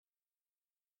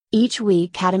Each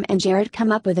week Adam and Jared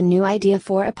come up with a new idea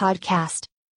for a podcast.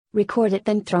 Record it,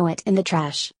 then throw it in the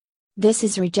trash. This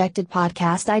is Rejected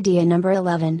Podcast idea number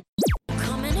 11.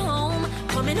 Coming home,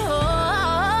 coming home.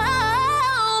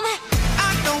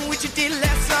 I know what you did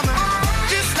last summer.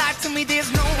 Just like to me, there's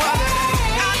no other.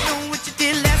 I know what you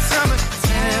did last summer.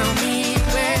 Tell me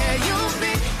where you've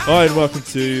been. Hi, and welcome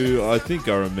to I Think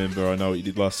I Remember, I Know What You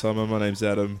Did Last Summer. My name's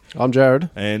Adam, I'm Jared.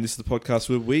 and this is the podcast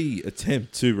where we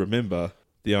attempt to remember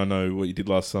the I Know What You Did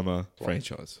Last Summer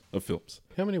franchise of films.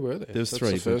 How many were there? There's That's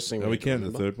three. The first thing Are we can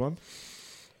counting the remember. third one?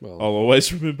 Well, I'll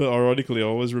always remember, ironically, I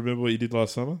always remember what you did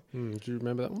last summer. do you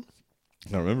remember that one?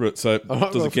 I don't remember it, so All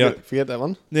right, does well, it count? forget that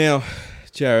one. Now,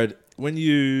 Jared, when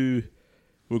you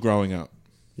were growing up,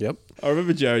 Yep. I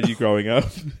remember, Jared, you growing up.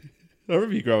 I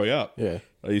remember you growing up. Yeah.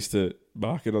 I used to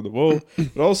mark it on the wall.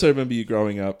 But I also remember you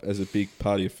growing up as a big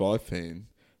Party of Five fan.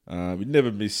 We'd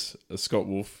never miss a Scott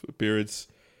Wolf appearance.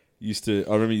 I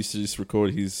remember you used to just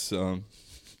record his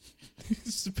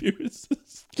his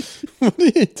appearances. What are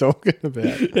you talking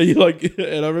about?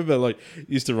 And I remember you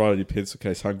used to write on your pencil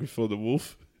case, "Hungry for the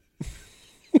Wolf."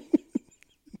 Do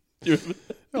you remember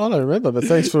I don't remember, but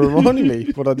thanks for reminding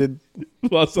me what I did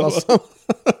last summer? last summer.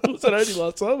 Was that only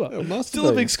last summer? It must Still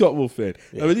have a been. big Scott Wolf fan.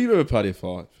 Yeah. I mean, you remember Party of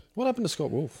Five? What happened to Scott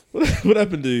Wolf? What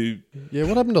happened to Yeah,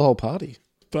 what happened to the whole party?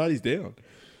 Party's down?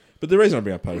 But the reason I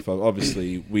bring up Party of Five,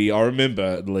 obviously, I remember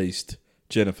at least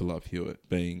Jennifer Love Hewitt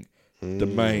being the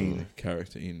main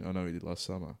character in I Know We Did Last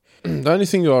Summer. The only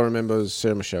thing I remember is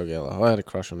Sarah Michelle Gellar. I had a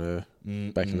crush on her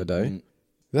back in the day.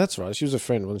 That's right. She was a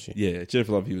friend, wasn't she? Yeah,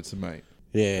 Jennifer Love Hewitt's the mate.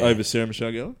 Yeah. Over Sarah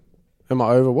Michelle Gellar? Am I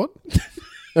over what?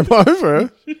 Am I over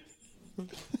her?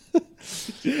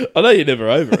 I know you're never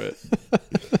over it.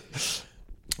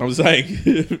 I'm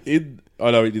saying, in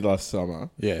I Know We Did Last Summer,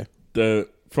 Yeah.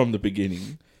 from the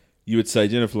beginning, you would say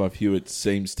Jennifer Love Hewitt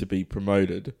seems to be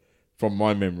promoted, from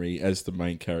my memory, as the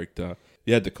main character.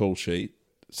 You had the call sheet.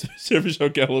 So Sarah Michelle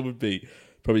Gellar would be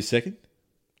probably second.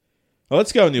 Well,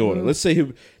 let's go in the order. Let's see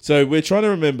who. So we're trying to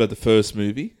remember the first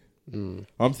movie.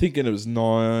 I'm thinking it was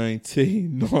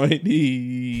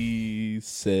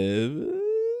 1997.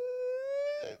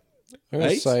 I'm going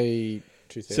to Eight? say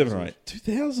 2000. 7 or 8.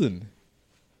 2000.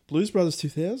 Blues Brothers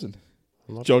 2000.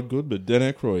 not- John Goodman, Dan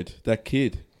Aykroyd, that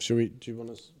kid. Do you want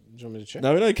me to check?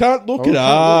 No, can't look it can't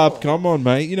up. look. Come on,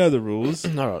 mate. You know the rules.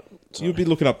 All right. You'll be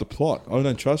looking up the plot. I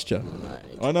don't trust you.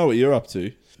 I know what you're up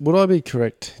to. Would I be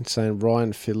correct in saying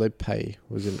Ryan Philippe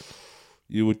was in it?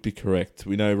 You would be correct.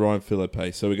 We know Ryan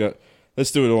Philippe. So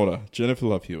let's do it in order. Jennifer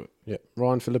Love Hewitt. Yeah.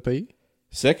 Ryan Philippe?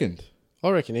 Second. I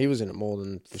reckon he was in it more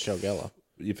than Michelle Gellar.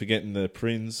 You're forgetting the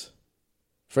Prince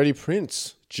Freddie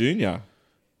Prinze. Jr.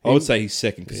 I would say he's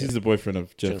second because he's the boyfriend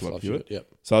of Jennifer Love Hewitt. Yep.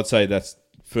 So I'd say that's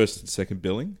first and second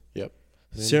billing. Yep.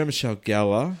 Sarah Michelle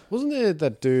Gellar. Wasn't there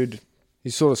that dude,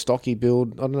 he's sort of stocky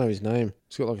build, I don't know his name.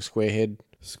 He's got like a square head.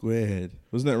 Squarehead.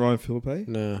 Wasn't that Ryan Philippe?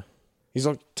 No. He's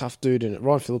like tough dude in it.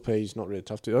 Ryan Philippe, he's not really a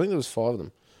tough dude. I think there was 5 of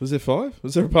them. Was there 5?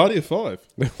 Was there a party of 5?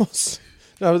 There was.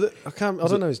 No, I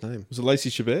don't know his name. Was it Lacey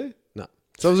Chabert? No.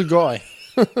 So it was a guy,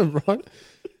 right?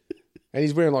 And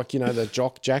he's wearing like, the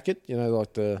jock jacket,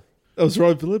 like the... That was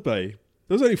Ryan Philippe. There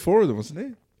was only 4 of them, wasn't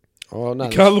there? Oh, no.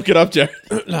 Can't look it up, Jared.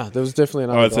 No, there was definitely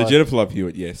another All right, guy. so Jennifer Love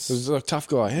Hewitt, yes. It was a tough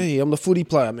guy. Hey, I'm the footy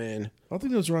player, man. I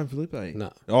think that was Ryan Philippe.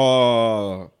 No.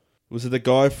 Oh, was it the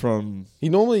guy from... He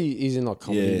normally is in like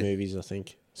comedy Yeah. movies, I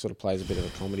think. Sort of plays a bit of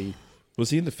a comedy. Was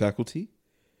he in The Faculty?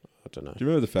 I don't know. Do you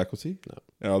remember The Faculty?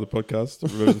 No. Our other podcast.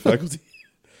 Remember The Faculty?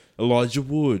 Elijah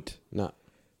Wood. No.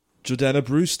 Jordana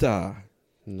Brewster.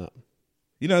 No.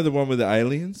 You know the one with the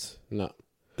aliens? No.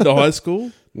 The high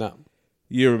school? No.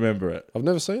 You remember it. I've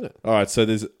never seen it. All right, so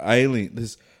there's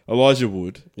Elijah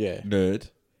Wood, Yeah. nerd.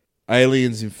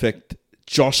 Aliens infect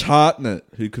Josh Hartnett,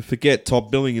 who could forget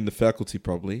top billing in The Faculty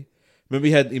probably.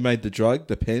 Remember he made the drug,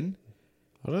 the pen?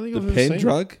 I don't think The I've ever pen seen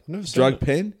drug? it. I've never seen Drug it.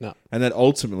 pen? No. And that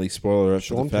ultimately, spoiler alert for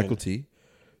Sean The Penn. Faculty.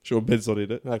 Sean Penn's not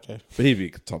in it. Okay. But he'd be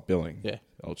top billing. Yeah.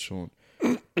 Old Sean.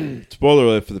 Spoiler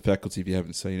alert for The Faculty if you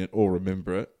haven't seen it or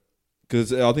remember it.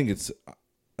 Because I think it's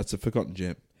a forgotten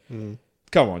gem.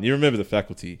 Come on, you remember The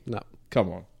Faculty. No. Come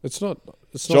on. It's not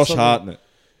Josh something- Hartnett.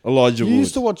 Elijah You Wood.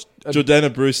 used to watch...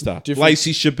 Jordana Brewster. different-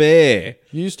 Lacey Chabert.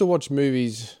 You used to watch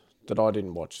movies that I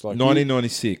didn't watch. Like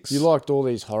 1996. You liked all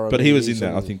these horror But he was in movies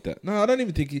that, I and- think that. No, I don't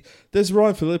even think there's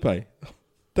Ryan Philippe.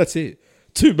 That's it.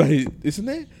 2 mate, isn't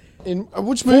there? In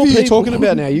which 4 movie are you people. talking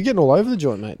about now? You're getting all over the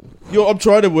joint, mate. I'm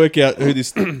trying to work out who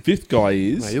this 5th guy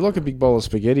is. Mate, you're like a big bowl of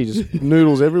spaghetti, just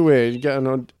noodles everywhere. You're going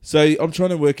on... So I'm trying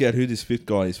to work out who this 5th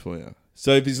guy is for you.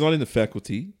 So if he's not in The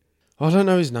Faculty, I don't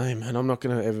know his name, and I'm not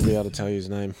going to ever be able to tell you his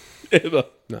name. ever.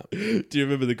 No. Do you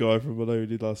remember the guy from what I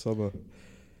did last summer?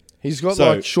 He's got So-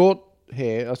 like short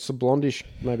hair. It's a blondish,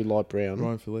 maybe light brown.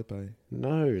 Ryan Philippe.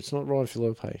 No, it's not Ryan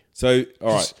Philippe. So,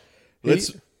 all right,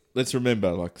 Just- let's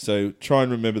remember. So try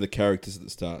and remember the characters at the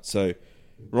start. So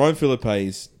Ryan Philippe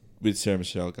is with Sarah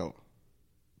Michelle Gellar,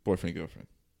 boyfriend girlfriend.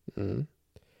 Mm.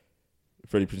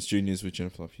 Freddie Prinze Jr. is with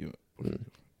Jennifer Love Hewitt.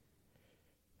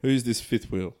 Who's this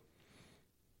fifth wheel?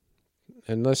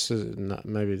 Unless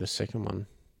maybe the second one.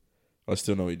 I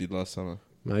still know what he did last summer.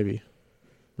 Maybe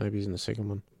he's in the second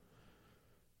one.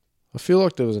 I feel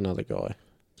like there was another guy.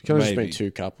 It could have just been Maybe.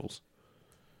 two couples.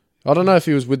 I don't know if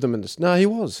he was with them in this. No, he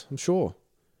was. I'm sure.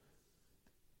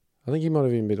 I think he might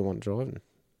have even been the one driving.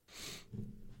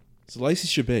 It's Lacey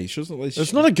Chabert. She wasn't Lacey.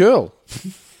 It's not a girl.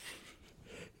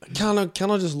 Can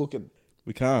I just look at?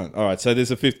 We can't. All right. So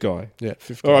there's a fifth guy. Yeah,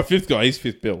 fifth. All right, fifth guy. He's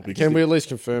fifth bill. because Can we at least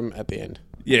confirm at the end?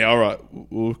 Yeah. All right.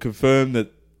 We'll confirm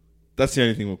that. That's the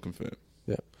only thing we'll confirm.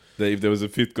 Yeah. That if there was a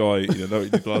fifth guy, you know what he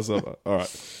did last summer. All right.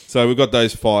 So we've got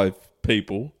those 5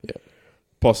 people. Yeah.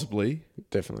 Possibly.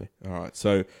 Definitely. All right.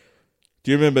 So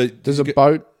do you remember? There's a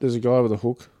boat. There's a guy with a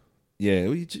hook. Yeah.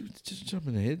 Well, you just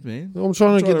jumping ahead, man. I'm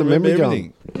trying to get the remember memory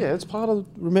going. everything. Yeah, it's part of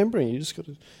remembering. You just got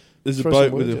to. There's a Throw boat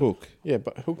some with a words hook. Yeah,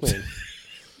 but hookman.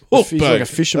 Hook He's boat. like a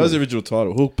fisherman. That was the original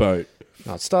title. Hook boat.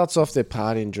 No, it starts off they're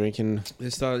partying, drinking, They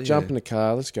started. jump in the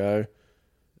car. Let's go.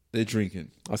 They're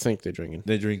drinking. I think they're drinking.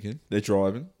 They're drinking. They're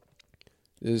driving.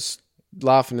 There's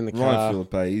laughing in the Ryan car.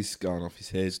 Philippe, he's going off his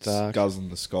head, Dark. guzzling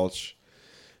the scotch.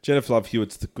 Jennifer Love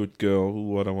Hewitt's the good girl.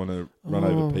 Ooh, I don't want to run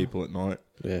over people at night.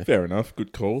 Yeah. Fair enough.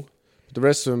 Good call. The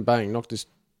rest of them, bang, knock this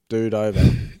dude over.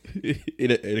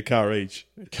 in a car each.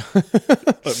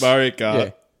 Like Mario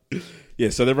Kart. Yeah,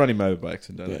 so they run him over by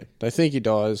accident, don't Yeah. They think he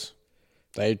dies.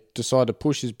 They decide to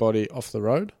push his body off the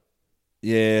road. they?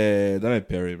 Yeah, they don't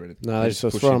bury him or anything. No, they just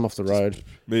push throw him off the road.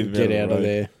 Move him Get out the of road.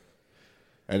 there.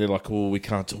 And they're like, oh, we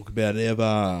can't talk about it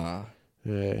ever.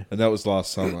 Yeah. And that was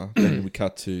last summer. Then we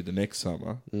cut to the next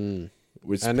summer. Mm.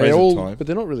 Which And present they're all, time. but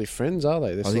they're not really friends, are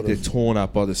they? They're I think they're torn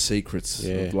up by the secrets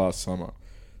of last summer.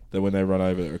 That when they run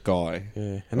over a guy.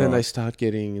 yeah. And then Right. they start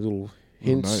getting little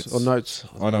hints notes. or notes.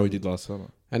 I know we did last summer.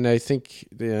 And they think,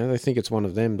 they think it's one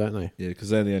of them, don't they? Yeah, because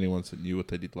they're the only ones that knew what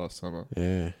they did last summer.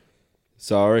 Yeah.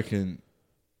 So I reckon,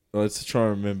 let's try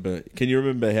and remember. Can you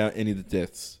remember how any of the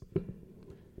deaths?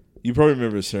 You probably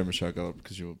remember Sarah Michelle Gellar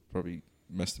because you were probably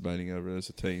masturbating over her as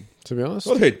a teen. To be honest,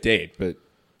 Not her dead, but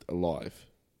alive.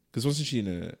 Because was she in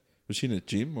a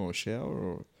gym or a shower?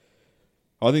 Or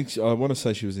I want to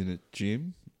say she was in a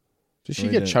gym. did I she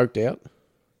mean, get choked out?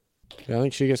 Yeah, I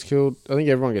think she gets killed. I think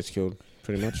everyone gets killed,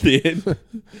 pretty much. At the end.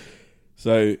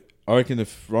 So I reckon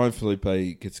if Ryan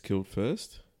Philippe gets killed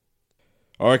first,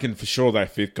 I reckon for sure that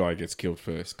fifth guy gets killed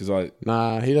first because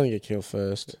Nah, he doesn't get killed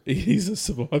first. he's a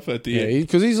survivor at the Yeah, end.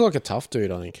 because he's like a tough dude,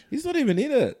 I think. He's not even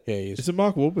in it. Yeah, he is. It's a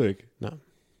Mark Wahlberg. No.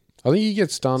 I think he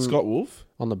gets done Scott Wolf.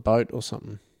 on the boat or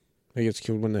something. He gets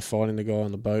killed when they're fighting the guy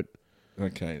on the boat.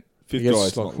 Okay. Fifth He gets,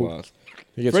 guy's like, not hooked. last.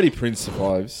 He gets Freddie Prinze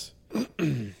survives.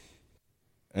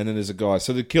 And then there's a guy.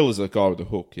 So the killer's a guy with a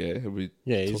hook, yeah? Have we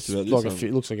yeah, talked he's about like this?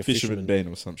 looks like a Fisherman fisherman. Ben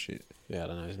or some shit. Yeah, I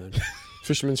don't know his name.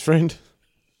 Fisherman's friend.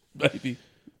 Maybe.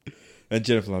 And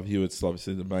Jennifer Love Hewitt's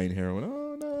obviously the main heroine.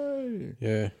 Oh, no.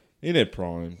 Yeah. In her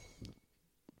prime.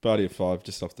 Party of 5,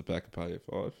 just off the back of Party of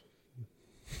 5.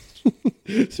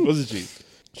 Wasn't she?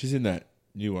 She's in that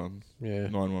new one, Yeah.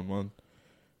 911.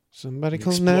 Somebody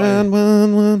call Explain.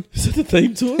 911. Is that the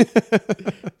theme to it?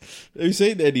 Have you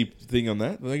seen anything on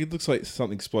that? Like, it looks like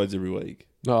something explodes every week.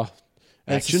 Oh,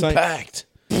 And it's the action same- packed.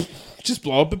 Just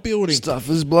blow up a building. Stuff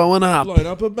is blowing up. Blown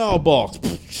up a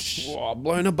mailbox. Oh,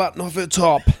 blown a button off her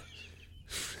top.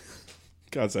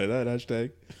 Can't say that,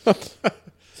 hashtag.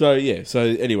 So, yeah. So,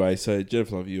 anyway, so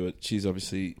Jennifer Love Hewitt, she's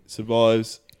obviously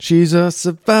survives. She's a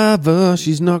survivor.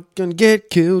 She's not gonna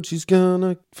get killed. She's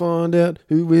gonna find out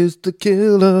who is the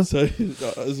killer.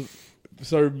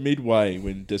 So midway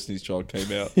when Destiny's Child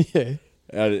came out, Yeah.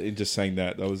 and just saying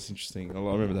that was interesting. I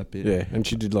remember that bit. Yeah, and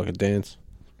she did like a dance.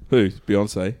 Who?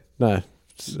 Beyonce? No.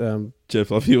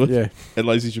 Jennifer Love Hewitt? Yeah. And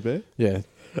Lacey Chabert? Yeah.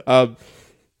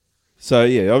 So,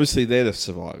 yeah, obviously they're the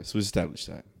survivors. We've established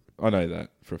that. I know that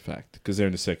for a fact because they're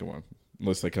in the second one.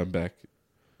 Unless they come back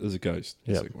as a ghost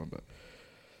in the Yep. second one. But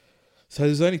so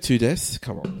there's only 2 deaths?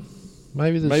 Come on.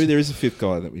 Maybe Maybe there is a fifth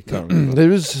guy that we can't remember.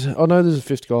 there is. I know there's a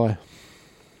fifth guy.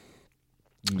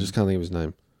 I just can't think of his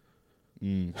name.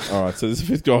 All right, so there's a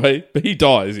fifth guy, but he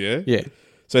dies, yeah? Yeah.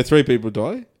 So 3 people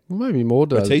die? Well, maybe more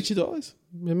The does. teacher dies?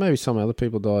 Yeah, maybe some other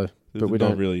people die, but we not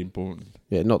don't. really important.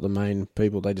 Yeah, not the main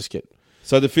people. They just get.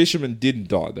 So the fisherman didn't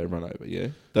die, they run over, yeah?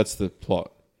 That's the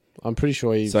plot. I'm pretty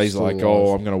sure he's. So he's still like, alive.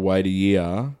 oh, I'm going to wait a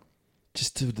year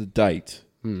just to the date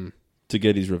to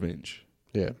get his revenge.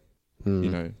 Yeah. You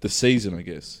know, the season, I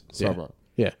guess, summer.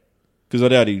 Yeah. Because I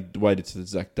doubt he waited to the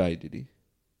exact day, did he?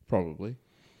 Probably.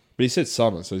 But he said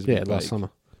summer, so he's a bit last vague. summer.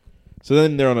 So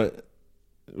then they're on a...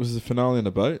 Was the finale on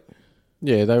a boat?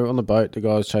 Yeah, they were on the boat. The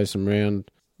guy was chasing them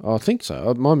around. I think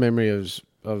so. My memory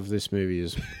of this movie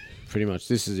is pretty much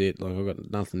this is it. Like, I've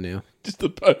got nothing now. Just the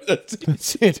boat, that's it.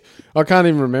 That's it. I can't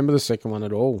even remember the second one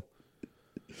at all.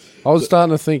 I was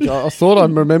starting to think, I thought I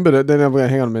remembered it, then I'm going,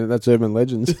 hang on a minute, that's Urban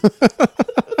Legends.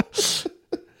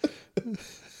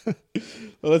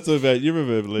 Well, let's talk about... You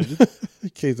remember Urban Legend?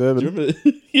 Keith Do Urban. you remember?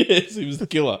 Yes, he was the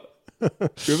killer.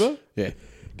 Remember? Yeah.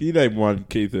 Can you name one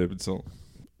Keith Urban song?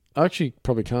 I actually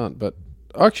probably can't, but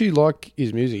I actually like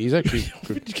his music. He's actually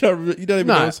good. You can't remember, you don't even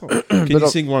No. know a song. Can you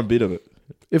sing one bit of it?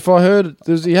 If I heard,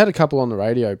 he had a couple on the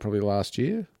radio probably last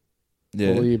year Yeah.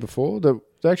 or the year before. They're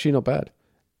actually not bad.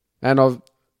 And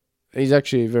he's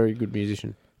actually a very good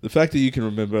musician. The fact that you can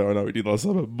remember I Know What You Did Last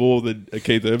Summer more than a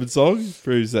Keith Urban song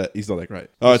proves that he's not that great.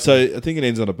 All right, so I think it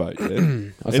ends on a boat. Yeah?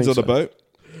 Ends think on so. a boat.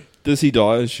 Does he die?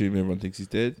 I assume everyone thinks he's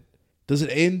dead. Does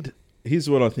it end? Here's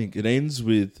what I think. It ends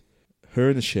with her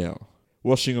in the shower,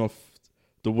 washing off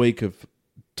the week of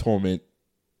torment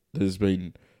that has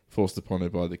been forced upon her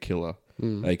by the killer,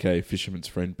 aka Fisherman's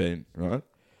friend Ben, right?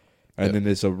 And Yep. then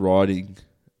there's a writing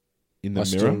in the I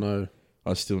mirror. still know.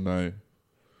 I still know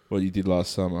what you did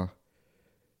last summer.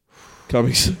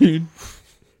 Coming soon.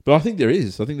 But I think there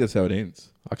is. I think that's how it ends.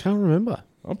 I can't remember.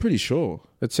 I'm pretty sure.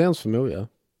 It sounds familiar.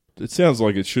 It sounds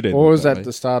like it should end. Or like was that way.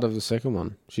 the start of the second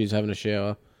one? She's having a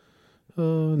shower.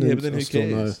 Oh, Yeah, but then I who still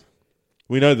cares?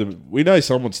 know. We know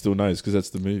someone still knows because that's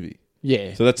the movie.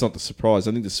 Yeah. So that's not the surprise.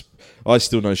 I think I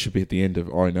still know should be at the end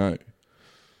of I Know.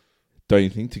 Don't you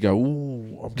think? To go,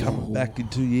 ooh, I'm coming back in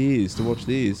 2 years to watch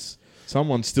this.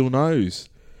 Someone still knows.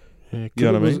 Yeah, You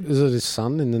know what I mean? Is it his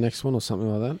son in the next one or something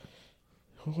like that?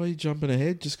 Why are you jumping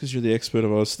ahead? Just because you're the expert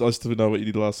of us, I still know what you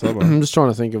did last summer. I'm just trying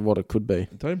to think of what it could be.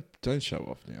 Don't show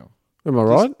off now. Am I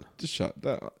right? Just shut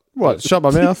that up. What? Shut my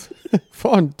mouth.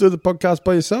 Fine. Do the podcast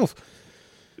by yourself.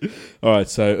 All right,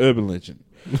 so Urban Legend.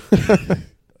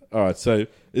 All right, so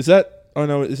is that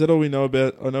all we know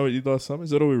about I Know What You Did Last Summer? Is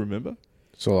that all we remember?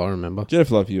 That's all I remember.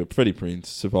 Jennifer Love Hewitt, Freddie Prinze,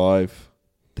 Survive,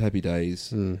 Happy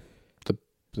Days.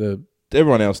 The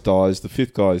Everyone else dies. The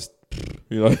fifth guy's,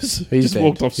 who knows, He's just dead.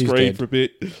 walked off He's screen dead. for a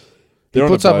bit. He They're on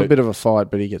puts up a boat. bit of a fight,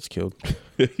 but he gets killed.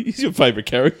 He's your favourite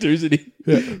character, isn't he?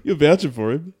 Yeah. You're vouching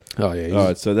for him. Oh, yeah. All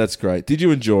right, so that's great. Did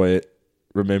you enjoy it,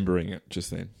 remembering it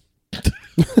just then?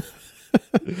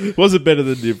 Was it better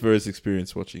than your first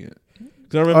experience watching it?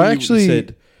 Because I remember you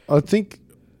said... I think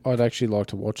I'd actually like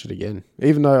to watch it again,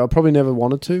 even though I probably never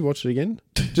wanted to watch it again.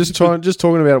 Just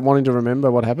talking about wanting to remember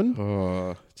what happened.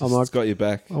 Oh, just, I'm like- it's got you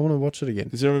back. I want to watch it again.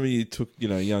 Because I remember you took,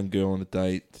 a young girl on a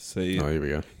date to see it. Oh, here we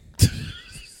go.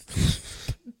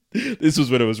 This was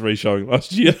when it was re-showing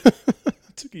last year.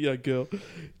 Took a young girl.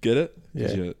 Get it?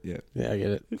 Yeah. Yeah. Yeah, I get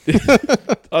it.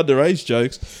 Underage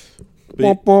jokes. But,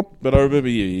 Bop, bop. but I remember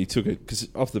you took it, because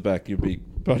off the back, you're a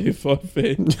big Buddy of Five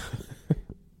fan.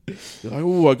 You're like,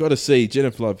 oh, I got to see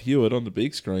Jennifer Love Hewitt on the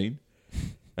big screen.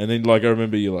 And then, I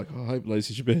remember you're like, oh, I hope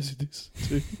Lacey Chabert did this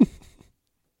too.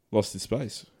 Lost in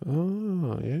Space.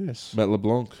 Oh, yes. Matt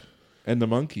LeBlanc and the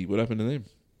monkey. What happened to them?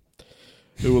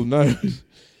 Who will know?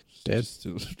 Dead.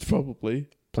 Still, probably.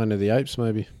 Planet of the Apes,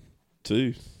 maybe.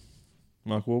 2.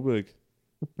 Mark Wahlberg.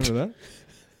 Remember that?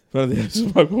 Planet of the Apes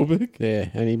with Mark Wahlberg. Yeah,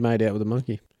 and he made out with a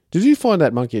monkey. Did you find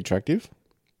that monkey attractive?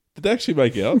 Did they actually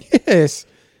make out? Yes.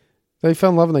 They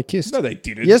fell in love and they kissed. No, they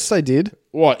didn't. Yes, they did.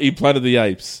 What? In Planet of the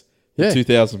Apes? The Yeah.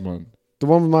 2001. The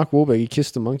one with Mark Wahlberg, he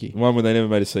kissed the monkey. The one where they never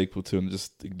made a sequel to and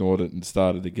just ignored it and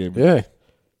started again. Yeah.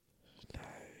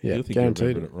 Yeah, You think guaranteed. you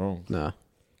remembered it wrong. Nah.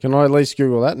 Can I at least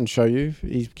Google that and show you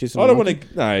he's kissing I a don't monkey? want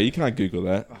to... No, you can't Google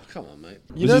that. Oh, come on, mate.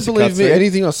 Was You don't this a believe me cutscene?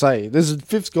 anything I say. There's a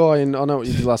fifth guy in I Know What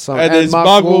You Did Last Summer. And there's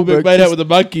Mark Wahlberg made out with a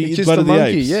monkey he in kissed Planet the of the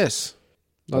monkey, Apes. yes.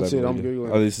 I That's don't it, I'm believe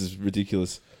Googling Oh, it. this is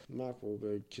ridiculous. Mark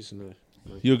Wahlberg kissing her.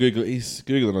 You're Googling... He's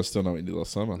Googling I Still Know What You Did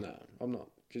Last Summer. No, I'm not.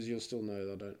 Because you'll still know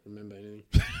that I don't remember anything.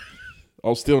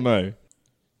 I'll still know.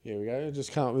 Here we go. I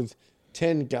just come up with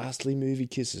 10 ghastly movie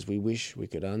kisses we wish we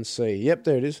could unsee. Yep,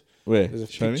 there it is. Where? There's a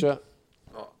Show me. picture.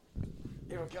 Oh,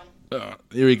 here I come.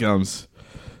 Here he comes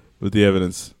with the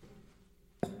evidence.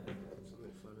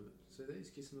 So he's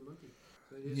kissing the monkey.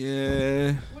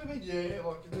 Yeah. What do you mean, yeah?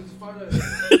 Like, there's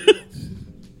a photo.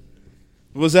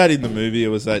 Was that in the movie or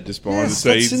was that just behind Yes,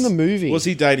 the scenes? that's in the movie. Was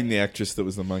he dating the actress that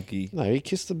was the monkey? No, he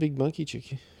kissed the big monkey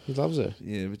chick. He loves her.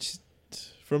 Yeah, but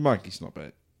for a monkey, it's not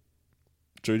bad.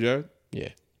 True, Joe? Yeah.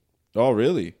 Oh,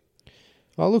 really?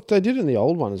 Oh, look, they did it in the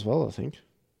old one as well, I think.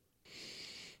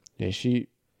 Yeah, she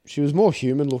She was more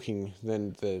human looking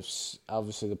than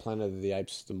obviously the Planet of the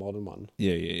Apes, the modern one.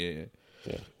 Yeah.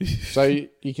 Yeah. So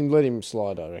you can let him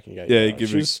slide, I reckon. Yeah,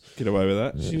 get away with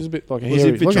that. She was a bit like Was he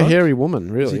a bit a drunk? hairy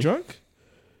woman, really. Is he drunk?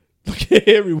 Like a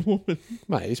hairy woman.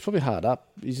 Mate, he's probably hard up.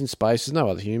 He's in space. There's no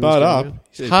other humans. Barred going up. around.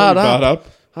 Yeah, Hard probably up. barred up.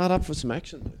 Hard up for some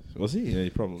action. Was he? Yeah, he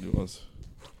probably was.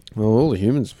 Well, all the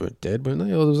humans were dead, weren't they?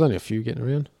 Or there was only a few getting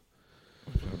around.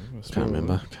 Can't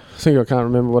remember. I think I can't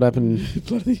remember what happened.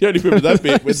 Bloody, you only remember that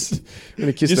bit. When When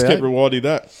he kissed just the kept ape. rewinding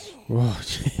that. Oh,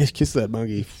 jeez, kiss that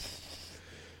monkey.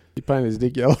 He painted his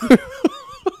dick yellow.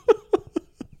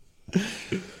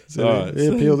 So, Alright, yeah,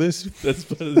 so- peel this. That's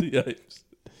Planet of the Apes.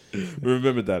 We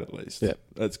remembered that at least. Yeah.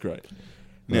 That's great.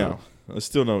 Now, I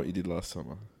still know what you did last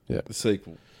summer. Yeah. The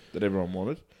sequel that everyone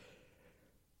wanted.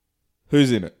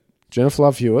 Who's in it? Jennifer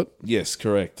Love Hewitt. Yes,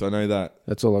 correct. I know that.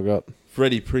 That's all I got.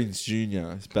 Freddie Prinze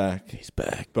Jr. is back. He's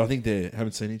back. But I think they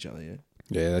haven't seen each other yet.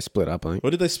 Yeah, they split up, I think.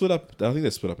 Or did they split up? I think they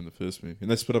split up in the first movie. And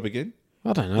they split up again?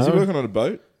 I don't Is he know. working on a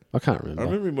boat? I can't I remember.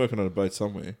 remember him working on a boat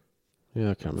somewhere.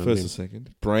 Yeah, I can't remember. First him. or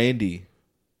second. Brandy.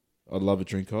 I'd love a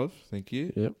drink of. Thank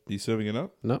you. Yep. Are you serving it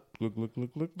up? No. Look.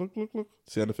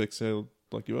 Sound effects sound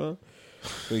like you are.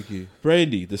 Thank you.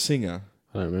 Brandy, the singer,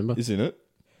 I don't remember. is in it.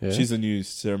 Yeah. She's the new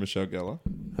Sarah Michelle Gellar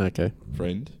Okay.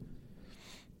 friend.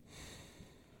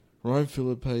 Ryan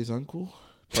Phillippe's uncle,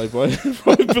 played by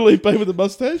Ryan Philippe with a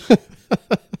mustache.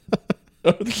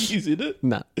 I think he's in it.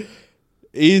 Nah.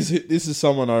 This is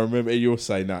someone I remember. You'll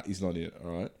say, nah, he's not in it.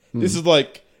 All right. This is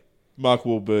like Mark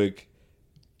Wahlberg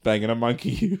banging a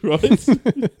monkey, right?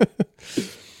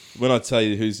 When I tell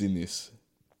you who's in this,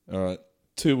 all right,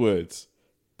 2 words.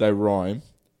 They rhyme.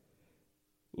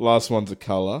 Last one's a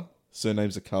colour.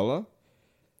 Surname's a colour.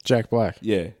 Jack Black.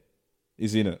 Yeah,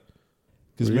 is in it.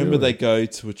 Because remember Really? they go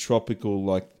to a tropical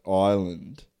like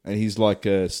island, and he's like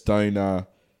a stoner,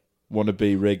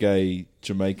 wannabe reggae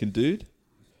Jamaican dude.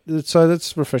 So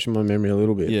that's refreshing my memory a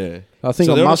little bit. Yeah, I think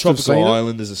so I they're must on a have tropical seen it.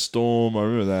 island. There's a storm. I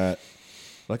remember that.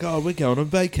 Like, oh, we're going on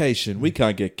vacation. We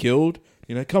can't get killed.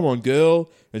 You know, come on, girl.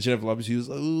 And Jennifer Lopez, she was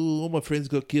like, oh, all my friends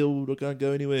got killed. I can't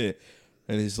go anywhere.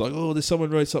 And he's like, oh, there's someone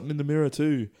wrote something in the mirror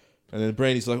too. And then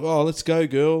Brandy's like, oh, let's go,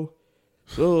 girl.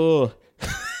 Oh.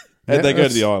 And Yeah, they go to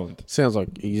that's- the island. Sounds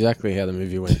like exactly how the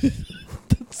movie went.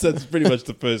 So that's pretty much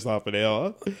the first half an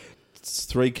hour. It's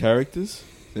 3 characters.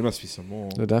 There must be some more.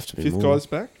 There'd have to be 5th more. guy's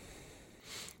back.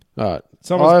 All right.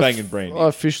 Someone's banging Brandy. I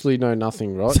officially know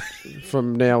nothing, right?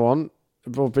 From now on,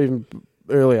 or even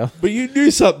earlier. But you knew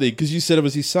something because you said it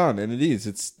was his son, and it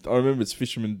is. I remember it's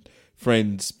Fisherman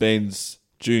Friends Ben's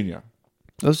Jr.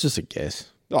 That was just a guess.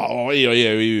 Oh, yeah. Oh,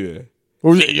 yeah.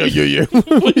 What are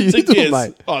you It's a doing, guess.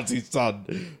 mate? Oh, it's his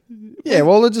son. Yeah,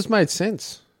 well, it just made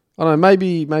sense. I don't know.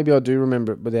 Maybe I do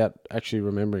remember it without actually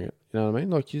remembering it. You know what I mean?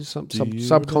 Like you, you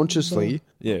subconsciously,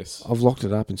 Yes. I've locked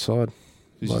it up inside.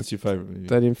 Who's your favourite movie?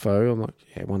 That info, I'm like,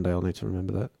 yeah, one day I'll need to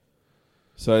remember that.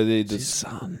 So It's his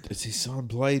son. it's his son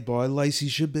played by Lacey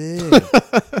Chabert.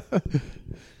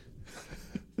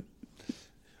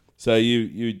 So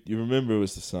you remember it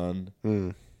was the son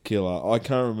killer. I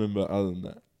can't remember other than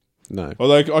that. No,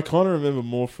 Although I kind of remember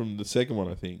more from the second one.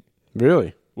 I think.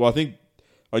 really? Well, I think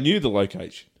I knew the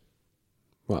location,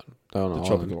 What? Oh, the no,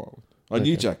 tropical island. I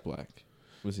knew Okay. Jack Black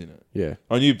was in it. Yeah,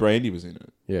 I knew Brandy was in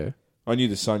it. yeah, I knew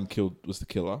the son was the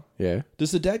killer. yeah.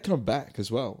 Does the dad come back as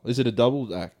well? Is it a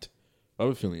double act? I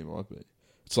have a feeling it might be.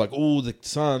 It's like, oh, the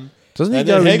son. Doesn't he And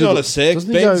go? then hang into on the- a sec, doesn't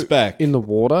he Ben's go back. in the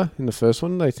water in the first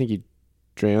one. They think he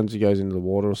drowns. He goes into the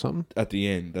water or something. At the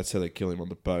end, that's how they kill him on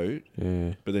the boat.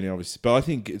 Yeah. But then he obviously. But I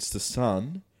think it's the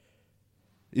son.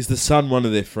 Is the son one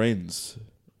of their friends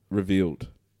revealed?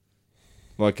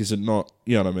 Like, is it not?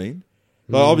 You know what I mean?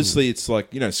 Like, obviously, it's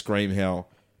like, you know, Scream how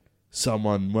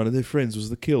one of their friends was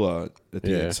the killer at the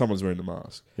Yeah. end. Someone's wearing the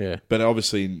mask. Yeah. But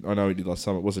obviously, I know he did last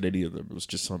summer. It wasn't any of them. It was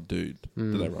just some dude that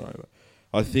they run over.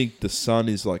 I think the son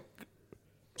is like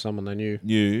Someone they knew.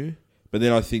 new, but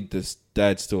then I think this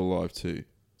dad's still alive too.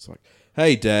 It's like,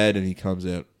 hey, dad, and he comes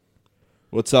out.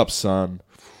 What's up, son?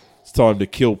 It's time to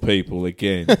kill people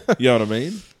again. You know what I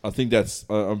mean? I think that's.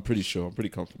 I'm pretty sure. I'm pretty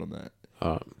confident on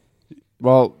that.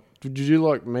 Well, would you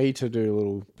like me to do a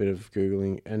little bit of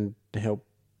Googling and help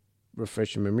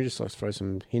refresh your memory? Just like throw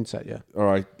some hints at you. All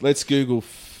right, let's Google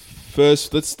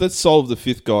first. Let's solve the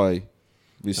 5th guy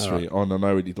mystery. All I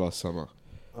know we did last summer.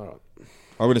 All right.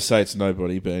 I'm going to say it's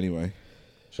nobody, but anyway,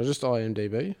 So just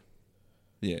IMDb.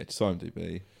 yeah, it's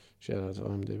IMDb. Shout out to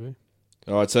IMDb.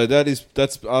 All right, so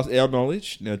that's our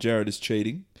knowledge. Now Jared is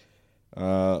cheating.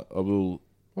 I will.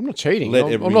 I'm not cheating. Let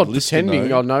I'm every not listener pretending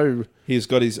know. I know. He's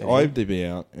got his IMDb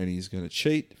out, and he's going to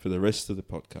cheat for the rest of the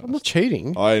podcast. I'm not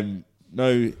cheating. I'm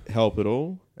no help at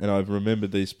all, and I've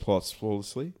remembered these plots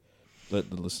flawlessly. Let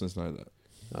the listeners know that.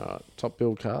 All right, top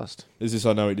build cast. Is this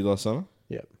I Know What You Did Last Summer?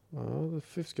 Yep. Oh, the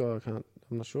fifth guy, I'm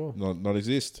not sure. Not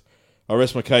exist. I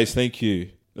rest my case. Thank you.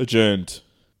 Adjourned.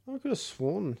 I could have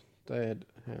sworn they had.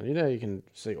 You know, you can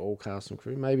see all cast and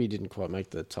crew. Maybe he didn't quite make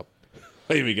the top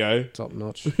Here we go.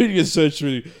 notch. We can search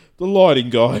through the lighting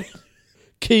guy.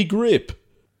 Key grip.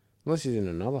 Unless he's in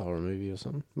another horror movie or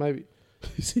something. Maybe.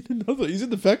 He's in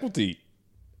the faculty.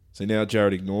 So now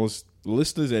Jared ignores the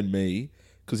listeners and me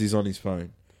because he's on his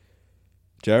phone.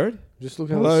 Jared? Just look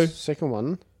at Hello. the second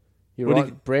one. You're What do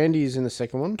right. Brandy is in the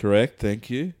second one. Correct, thank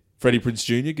you. Freddie Prinze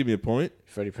Jr., give me a point.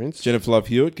 Freddie Prinze. Jennifer Love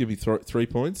Hewitt, give me 3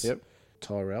 points. Yep.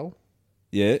 Tyrell.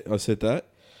 Yeah, I said that.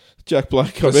 Jack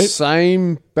Black, The comment.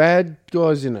 same bad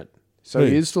guy's in it. So Who?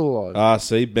 he is still alive.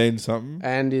 See, Ben something.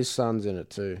 And his son's in it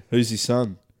too. Who's his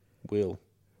son? Will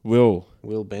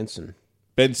Benson.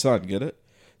 Ben's son, get it?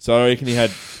 So I reckon he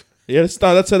had a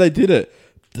son. That's how they did it.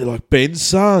 They're like, Ben's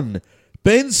son.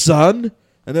 Ben's son.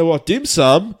 And they're like, Dim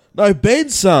Sum? No,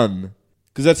 Ben's son.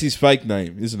 Because that's his fake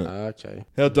name, isn't it? Okay.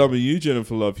 How dumb are you,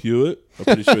 Jennifer Love Hewitt? I'm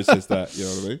pretty sure it says that, you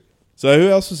know what I mean? So who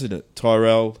else was in it?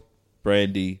 Tyrell,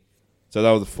 Brandy. So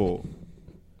they were the 4.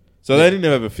 So they didn't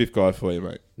have a 5th guy for you,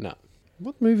 mate. No.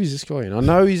 What movie is this guy in? I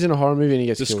know he's in a horror movie and he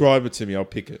gets Describe it to me, I'll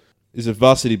pick it. Is it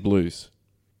Varsity Blues?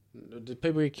 killed. Did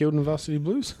people get killed in Varsity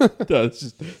Blues? No, it's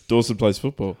just Dawson plays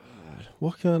football.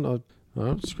 Why can't I... All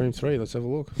right, Scream 3, let's have a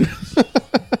look. He's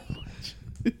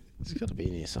got to be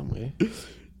in here somewhere.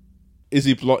 Is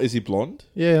he blonde?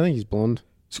 Yeah, I think he's blonde. You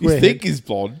Square think head. he's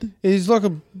blonde? He's like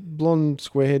a blonde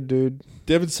squarehead dude.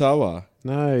 Devon Sawa.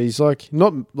 No, he's like...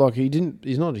 Not like he didn't...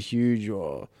 He's not a huge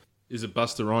or... Is it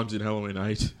Buster Rhymes in Halloween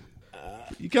 8?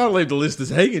 You can't leave the listeners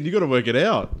hanging. You got to work it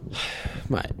out.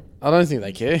 Mate, I don't think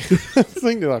they care. I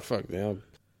think they're like, fuck now.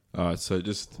 All right, so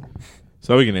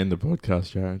we can end the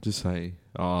podcast, Jared. Just say,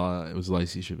 it was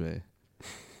Lacey Chabert.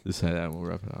 Just say that and we'll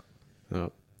wrap it up.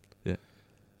 No. Yeah.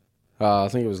 I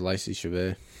think it was Lacey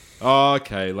Chabert. Oh,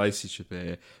 okay, Lacey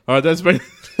Chabert. All right, that's been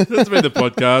the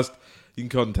podcast. You can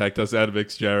contact us,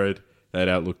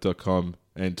 AdamXJared@outlook.com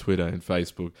and Twitter and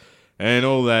Facebook. And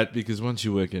all that, because once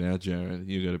you work it out, Jared,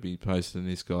 you've got to be posting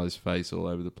this guy's face all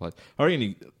over the place. I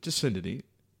reckon just send it in.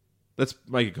 Let's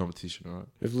make a competition, all right?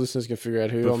 If listeners can figure out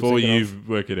who Before I'm thinking you of.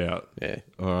 work it out. Yeah.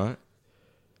 All right?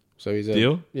 So he's a...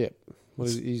 Deal? Yeah. What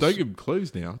is, he's, Don't give him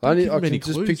clues now. I Don't give him can any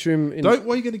just clues. picture him in... Why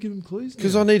are you going to give him clues?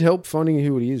 Because I need help finding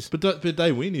who it is. But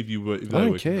they win if you work. If I they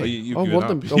don't work. care. Oh, you've I given want up.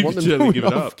 them. I You've want them totally to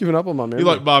given I've up. given up on my memory. You're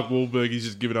like Mark Wahlberg. He's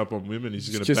just given up on women. He's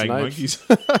just going to Just bang mates.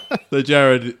 monkeys. So,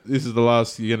 Jared, this is the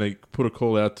last. You're going to put a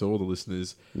call out to all the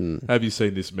listeners. Mm. Have you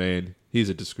seen this man? Here's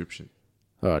a description.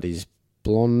 All right, he's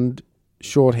blonde,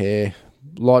 short hair,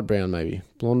 light brown maybe.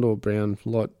 Blonde or brown,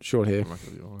 light, short hair. I'm not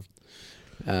gonna be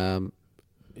honest.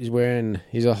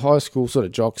 He's a high school sort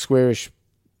of jock, squarish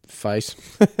face.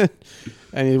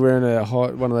 And he's wearing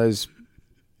one of those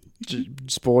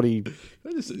sporty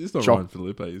It's not Jock. Ryan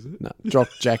Felipe, is it? jock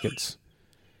jackets.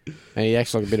 And he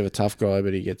acts like a bit of a tough guy,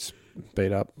 but he gets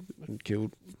beat up and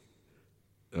killed.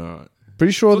 All right.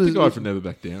 Pretty sure Not the there's... guy from Never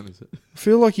Back Down, is it? I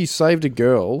feel like he saved a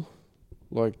girl.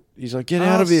 Like, he's like, get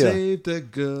out of here. Saved a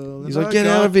girl He's and like, I get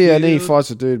out got of here. And then he killed. fights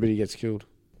a dude, but he gets killed.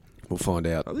 We'll find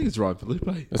out. I think it's Ryan Felipe.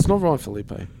 It's not Ryan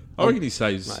Felipe. I reckon he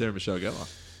saves Mate. Sarah Michelle Gellar.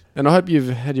 And I hope you've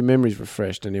had your memories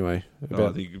refreshed anyway. I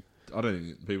don't think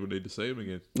people need to see him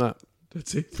again. No,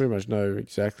 That's it. pretty much know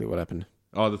exactly what happened.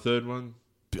 Oh, the third one?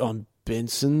 On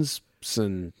Benson's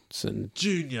son.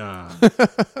 Junior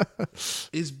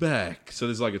is back. So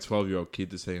there's like a 12-year-old kid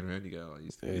that's hanging around. You go,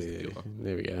 he's the killer.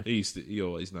 There we go. He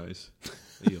always knows.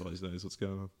 He always knows what's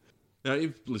going on. Now,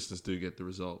 if listeners do get the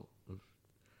result of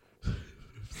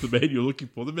the man you're looking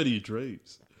for, the man of your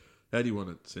dreams, how do you want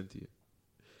it sent to you?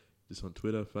 Just on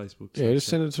Twitter, Facebook? Yeah, just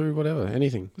send it through whatever,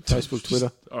 anything. Facebook,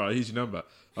 Twitter. All right, here's your number.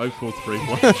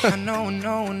 0431. No.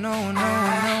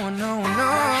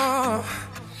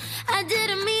 I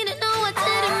didn't mean it, no, I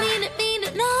didn't mean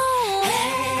it, no.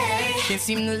 Can't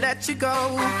seem to let you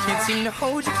go, can't seem to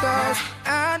hold you close.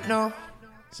 I know.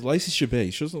 It's Lacey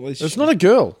Chabert. She wasn't Lacey It's not a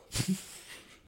girl.